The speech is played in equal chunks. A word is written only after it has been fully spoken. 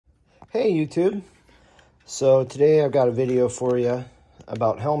Hey YouTube. So today I've got a video for you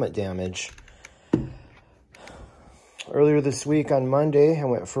about helmet damage. Earlier this week on Monday, I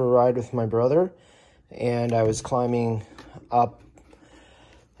went for a ride with my brother and I was climbing up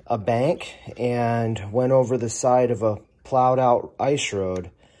a bank and went over the side of a plowed out ice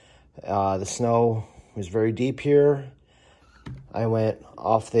road. The snow was very deep here. I went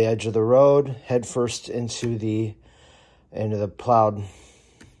off the edge of the road, headfirst into the plowed.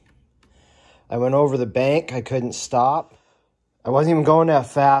 I went over the bank. I couldn't stop. I wasn't even going that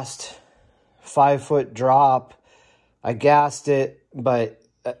fast. 5-foot drop. I gassed it, but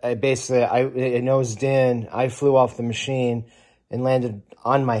it nosed in. I flew off the machine and landed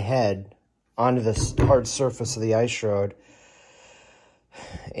on my head onto the hard surface of the ice road.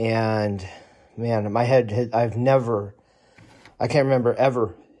 And man, my head hit, I can't remember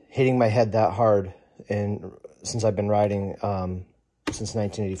ever hitting my head that hard since I've been riding since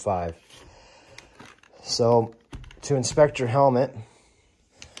 1985. So to inspect your helmet,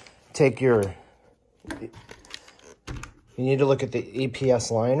 you need to look at the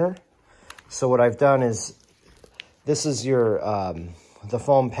EPS liner. So what I've done is, this is your the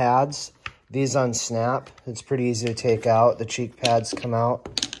foam pads. These unsnap. It's pretty easy to take out. The cheek pads come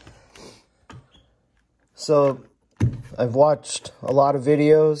out. So I've watched a lot of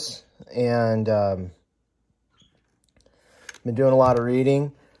videos and been doing a lot of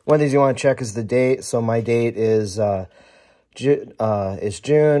reading. One of these you want to check is the date. So my date is June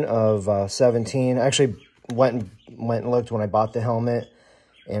of 17. I actually went and looked when I bought the helmet,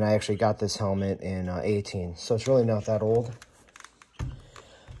 and I actually got this helmet in 18. So it's really not that old.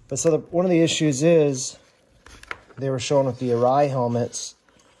 But so one of the issues is, they were showing with the Arai helmets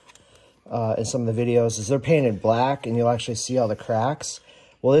in some of the videos, is they're painted black and you'll actually see all the cracks.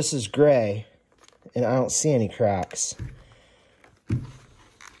 Well, this is gray and I don't see any cracks.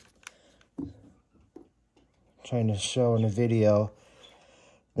 Trying to show in the video.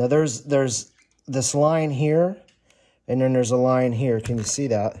 Now there's this line here, and then there's a line here. Can you see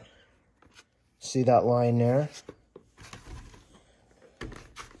that? See that line there?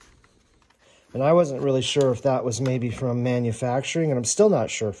 And I wasn't really sure if that was maybe from manufacturing, and I'm still not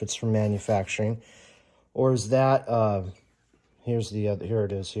sure if it's from manufacturing, or is that here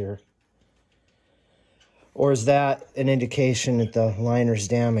it is here. Or is that an indication that the liner's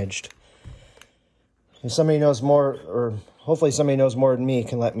damaged? If somebody knows more, or hopefully somebody knows more than me,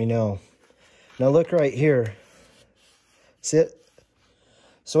 can let me know. Now look right here. See it?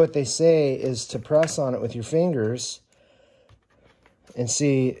 So what they say is to press on it with your fingers and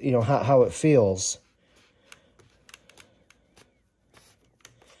see, how it feels.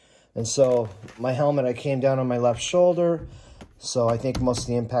 And so my helmet, I came down on my left shoulder, so I think most of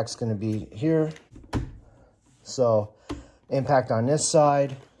the impact's going to be here. So impact on this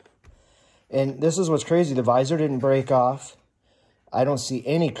side. And this is what's crazy. The visor didn't break off. I don't see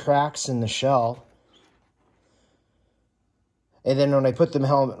any cracks in the shell. And then when I put the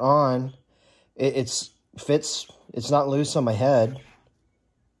helmet on, it fits. It's not loose on my head.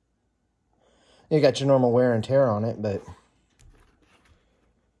 You got your normal wear and tear on it, but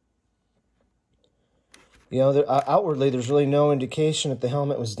outwardly there's really no indication that the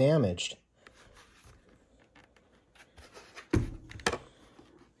helmet was damaged.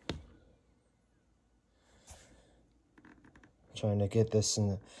 Trying to get this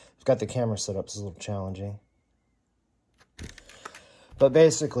in I've got the camera set up, so it's a little challenging. But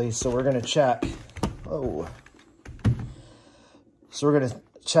basically, so we're going to check. So we're going to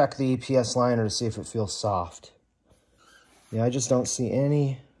check the EPS liner to see if it feels soft. Yeah, I just don't see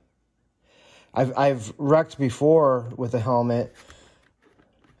any. I've wrecked before with a helmet.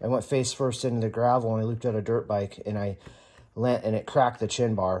 I went face first into the gravel and I looped out a dirt bike, and it cracked the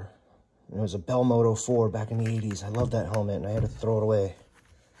chin bar. It was a Belmoto 4 back in the 80s. I loved that helmet, and I had to throw it away.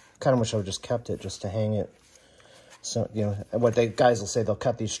 Kind of wish I would just kept it just to hang it. So, what guys will say, they'll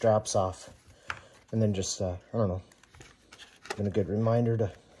cut these straps off. And then just, I don't know. Been a good reminder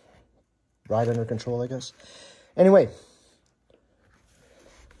to ride under control, I guess. Anyway.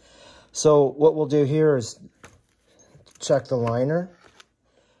 So, what we'll do here is check the liner.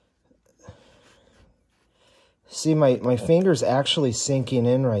 See, my finger's actually sinking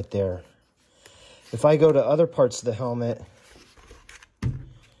in right there. If I go to other parts of the helmet,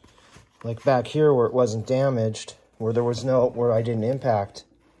 like back here where it wasn't damaged, where I didn't impact,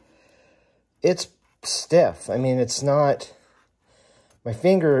 it's stiff. I mean, it's not, my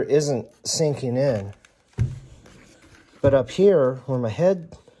finger isn't sinking in. But up here, where my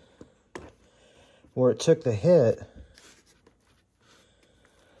head, where it took the hit,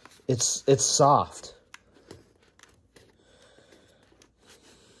 it's soft.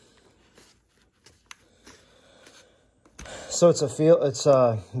 so it's a feel. It's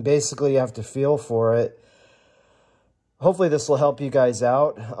basically you have to feel for it. Hopefully this will help you guys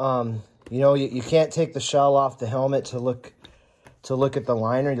out. You know, you can't take the shell off the helmet to look at the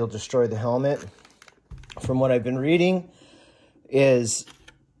liner. You'll destroy the helmet. From what I've been reading, is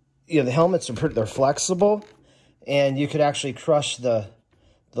the helmets they're flexible, and you could actually crush the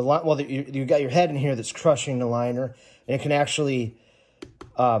line. Well, you got your head in here that's crushing the liner, and it can actually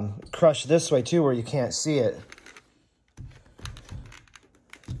crush this way too, where you can't see it.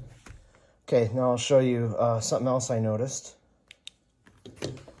 Okay, now I'll show you something else I noticed.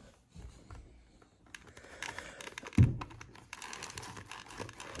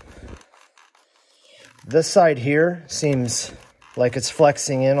 This side here seems like it's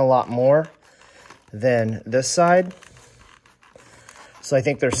flexing in a lot more than this side. So I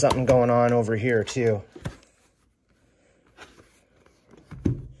think there's something going on over here too.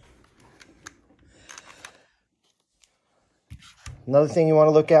 Another thing you want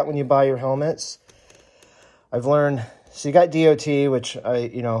to look at when you buy your helmets, I've learned, so you got DOT, which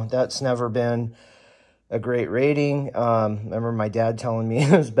that's never been a great rating. I remember my dad telling me,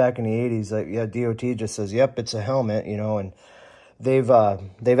 it was back in the 80s, like, yeah, DOT just says, yep, it's a helmet, and they've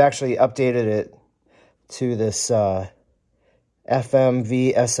actually updated it to this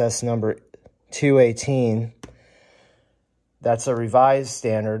FMVSS number 218. That's a revised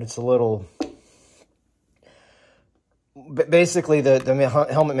standard. It's a little, basically the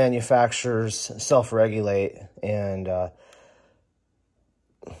helmet manufacturers self-regulate, and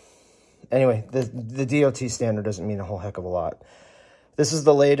anyway, the DOT standard doesn't mean a whole heck of a lot. This is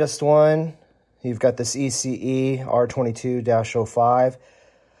the latest one. You've got this ECE R22-05.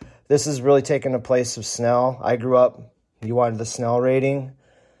 This is really taking the place of Snell. I grew up, you wanted the Snell rating.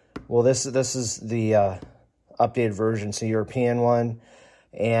 Well, this is the updated version. It's a European one,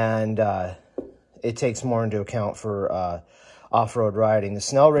 and it takes more into account for off-road riding. The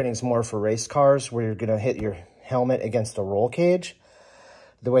Snell rating is more for race cars, where you're going to hit your helmet against a roll cage,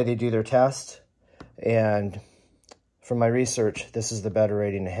 the way they do their test. And from my research, this is the better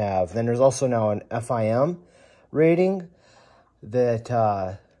rating to have. Then there's also now an FIM rating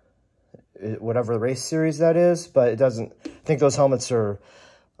that, whatever race series that is, but it doesn't, I think those helmets are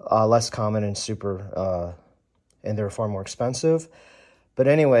less common and and they're far more expensive. But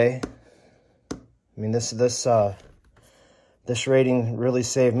anyway, I mean, this rating really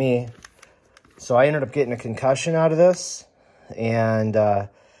saved me. So I ended up getting a concussion out of this, and head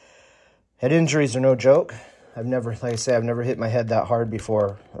injuries are no joke. I've never hit my head that hard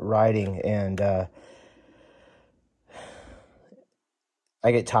before riding, and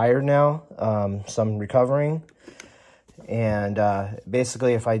I get tired now, so I'm recovering. And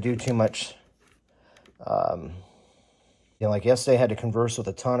basically, if I do too much, like yesterday, I had to converse with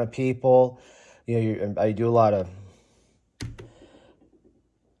a ton of people. I do a lot of,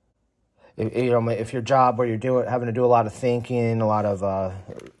 if your job where you're having to do a lot of thinking, a lot of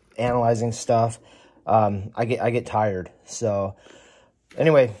analyzing stuff, I get tired. So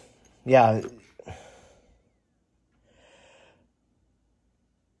anyway, yeah.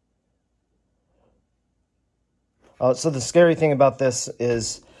 So the scary thing about this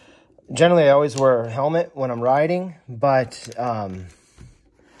is, generally I always wear a helmet when I'm riding, but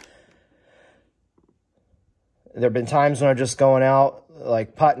there have been times when I'm just going out,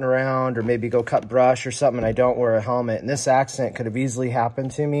 like putting around, or maybe go cut brush or something, and I don't wear a helmet. And this accident could have easily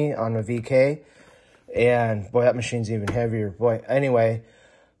happened to me on a VK. And boy, that machine's even heavier. Boy, anyway,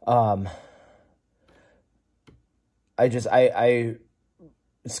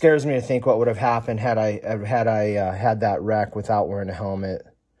 it scares me to think what would have happened had I had that wreck without wearing a helmet.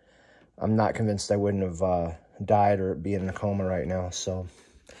 I'm not convinced I wouldn't have died or be in a coma right now. So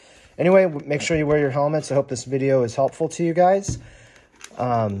anyway, make sure you wear your helmets. I hope this video is helpful to you guys.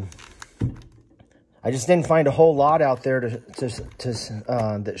 I just didn't find a whole lot out there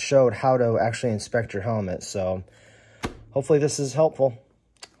that showed how to actually inspect your helmet. So hopefully this is helpful.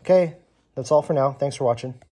 Okay, that's all for now. Thanks for watching.